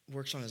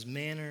 works on his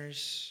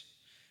manners,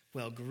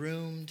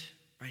 well-groomed,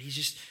 right?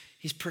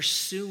 He's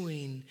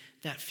pursuing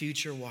that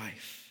future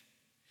wife.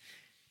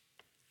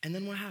 And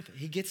then what happens?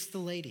 He gets the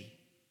lady,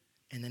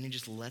 and then he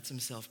just lets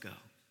himself go,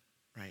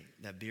 right?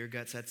 That beer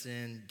gut sets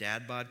in,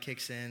 dad bod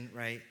kicks in,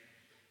 right?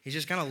 He's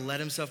just kind of let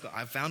himself go.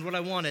 I found what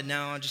I wanted,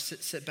 now I'll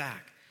just sit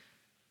back.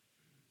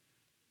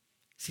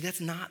 See,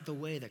 that's not the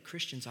way that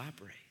Christians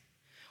operate.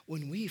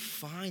 When we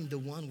find the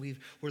one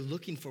we're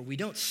looking for, we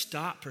don't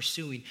stop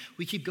pursuing.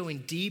 We keep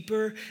going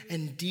deeper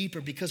and deeper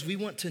because we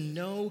want to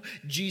know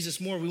Jesus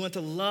more. We want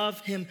to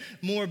love him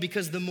more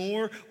because the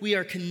more we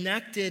are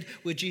connected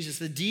with Jesus,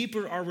 the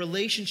deeper our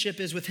relationship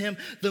is with him,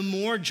 the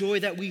more joy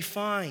that we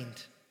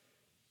find.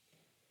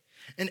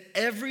 And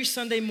every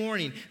Sunday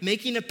morning,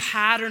 making a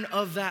pattern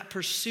of that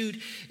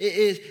pursuit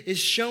is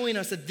showing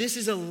us that this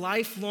is a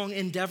lifelong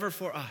endeavor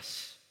for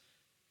us.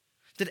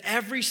 That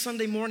every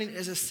Sunday morning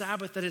is a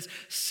Sabbath that is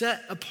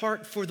set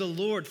apart for the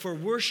Lord, for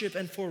worship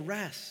and for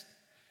rest.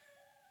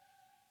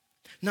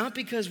 Not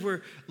because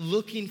we're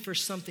looking for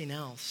something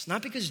else,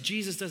 not because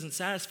Jesus doesn't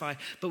satisfy,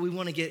 but we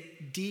want to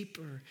get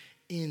deeper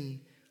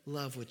in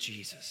love with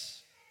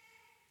Jesus.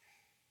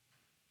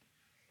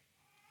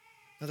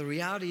 Now the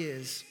reality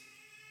is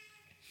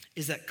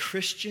that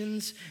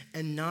Christians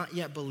and not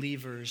yet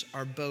believers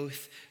are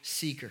both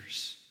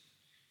seekers.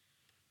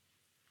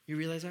 You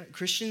realize that?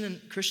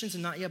 Christians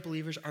and not yet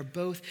believers are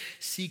both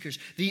seekers.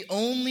 The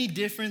only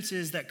difference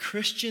is that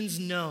Christians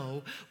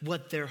know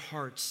what their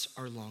hearts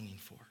are longing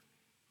for.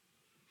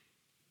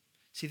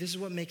 See, this is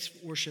what makes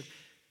worship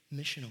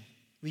missional.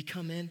 We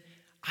come in,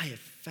 I have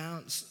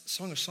found,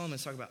 Song of Solomon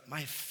talk about,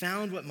 I have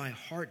found what my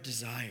heart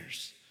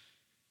desires.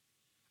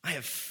 I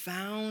have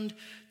found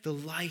the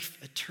life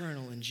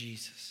eternal in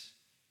Jesus.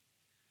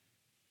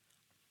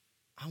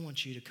 I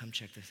want you to come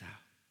check this out.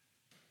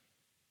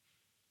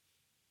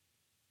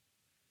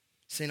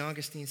 St.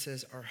 Augustine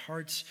says, our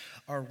hearts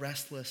are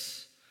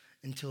restless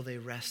until they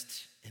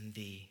rest in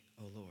thee,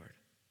 O Lord.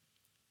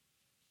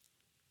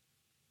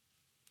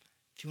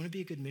 If you want to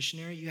be a good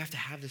missionary, you have to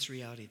have this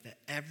reality that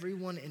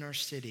everyone in our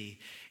city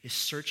is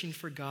searching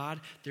for God.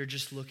 They're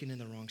just looking in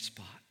the wrong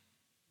spot.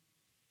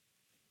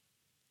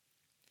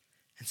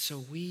 And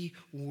so we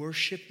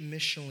worship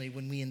missionally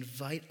when we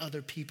invite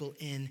other people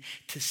in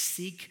to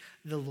seek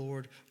the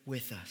Lord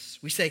with us.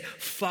 We say,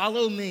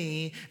 follow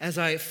me as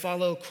I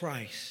follow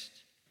Christ.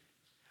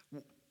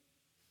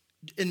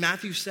 In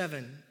Matthew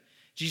 7,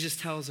 Jesus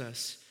tells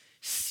us,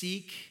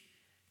 seek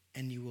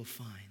and you will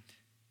find.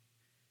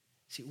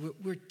 See,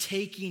 we're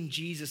taking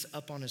Jesus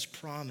up on his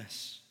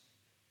promise.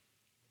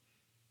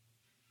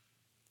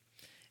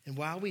 And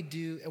while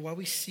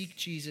we seek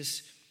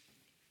Jesus,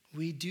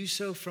 we do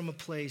so from a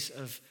place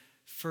of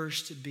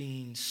first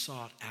being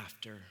sought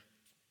after.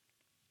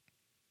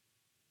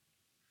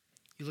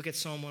 You look at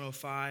Psalm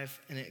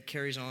 105, and it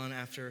carries on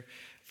after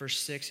verse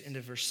 6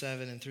 into verse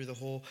 7 and through the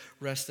whole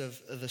rest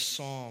of the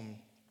psalm.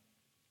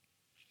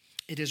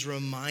 It is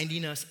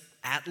reminding us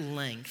at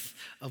length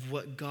of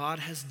what God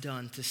has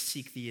done to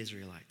seek the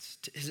Israelites,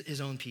 to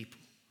his own people.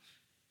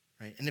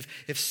 Right? And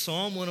if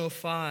Psalm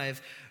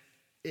 105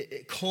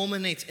 it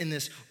culminates in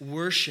this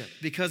worship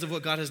because of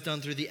what God has done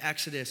through the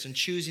Exodus and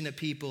choosing a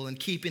people and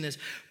keeping his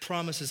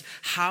promises,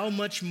 how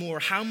much more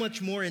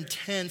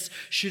intense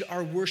should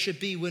our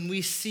worship be when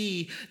we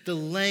see the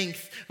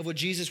length of what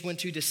Jesus went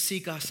to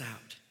seek us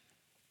out?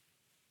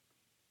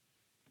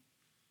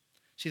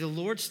 See, the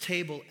Lord's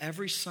table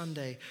every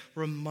Sunday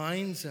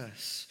reminds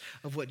us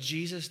of what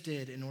Jesus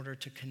did in order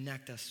to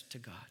connect us to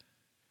God.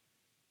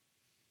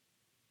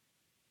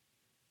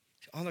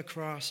 On the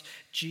cross,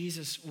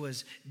 Jesus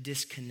was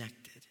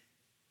disconnected.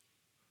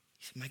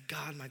 He said,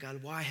 my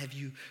God, why have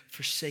you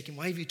forsaken?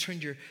 Why have you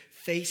turned your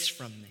face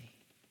from me?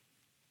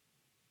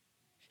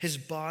 His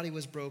body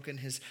was broken.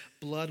 His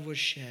blood was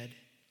shed.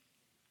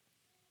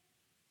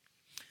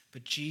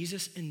 But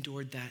Jesus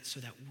endured that so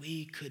that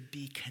we could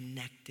be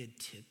connected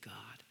to God.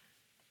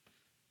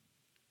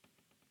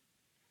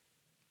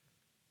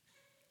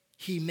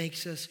 He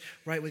makes us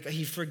right with God.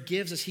 He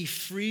forgives us. He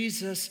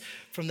frees us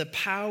from the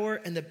power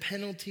and the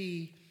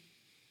penalty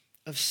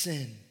of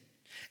sin.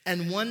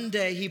 And one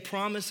day he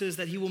promises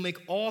that he will make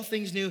all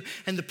things new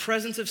and the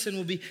presence of sin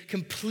will be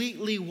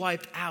completely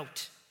wiped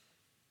out.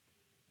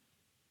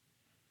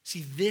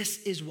 See, this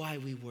is why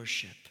we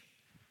worship.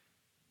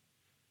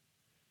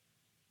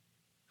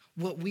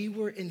 What we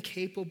were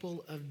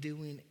incapable of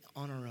doing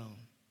on our own.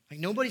 Like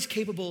nobody's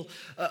capable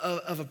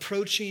of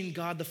approaching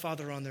God the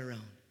Father on their own.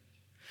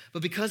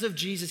 But because of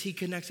Jesus, he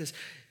connects us.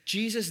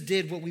 Jesus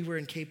did what we were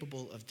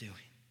incapable of doing.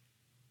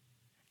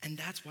 And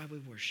that's why we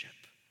worship.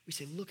 We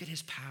say, look at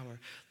his power,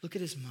 look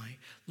at his might,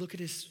 look at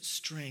his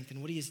strength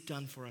and what he has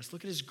done for us.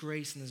 Look at his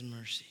grace and his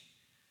mercy.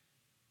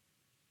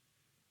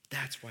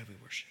 That's why we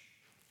worship.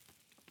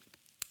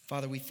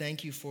 Father, we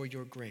thank you for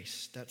your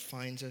grace that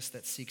finds us,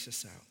 that seeks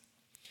us out.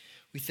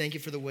 We thank you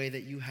for the way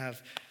that you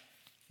have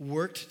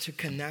worked to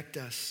connect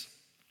us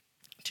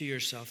to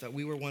yourself, that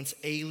we were once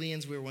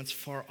aliens, we were once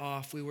far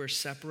off, we were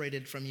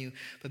separated from you,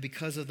 but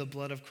because of the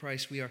blood of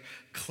Christ, we are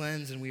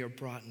cleansed and we are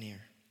brought near.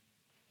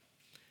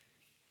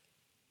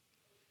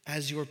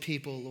 As your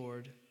people,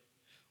 Lord,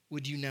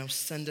 would you now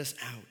send us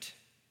out?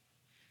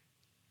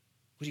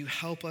 Would you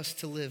help us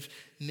to live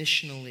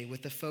missionally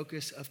with the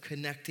focus of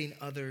connecting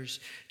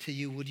others to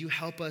you? Would you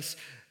help us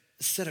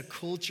set a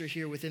culture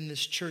here within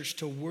this church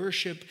to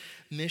worship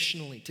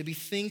missionally, to be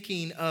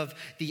thinking of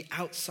the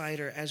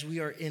outsider as we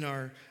are in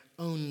our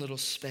own little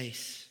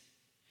space.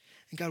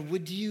 And God,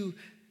 would you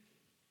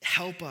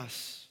help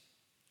us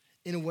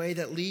in a way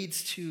that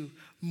leads to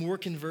more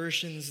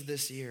conversions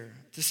this year,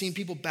 to seeing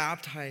people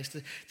baptized,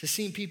 to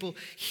seeing people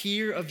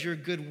hear of your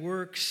good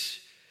works,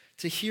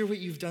 to hear what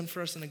you've done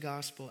for us in the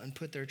gospel and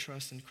put their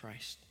trust in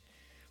Christ.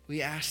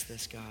 We ask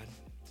this, God,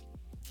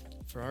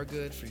 for our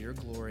good, for your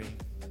glory.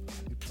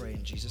 We pray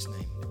in Jesus'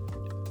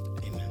 name.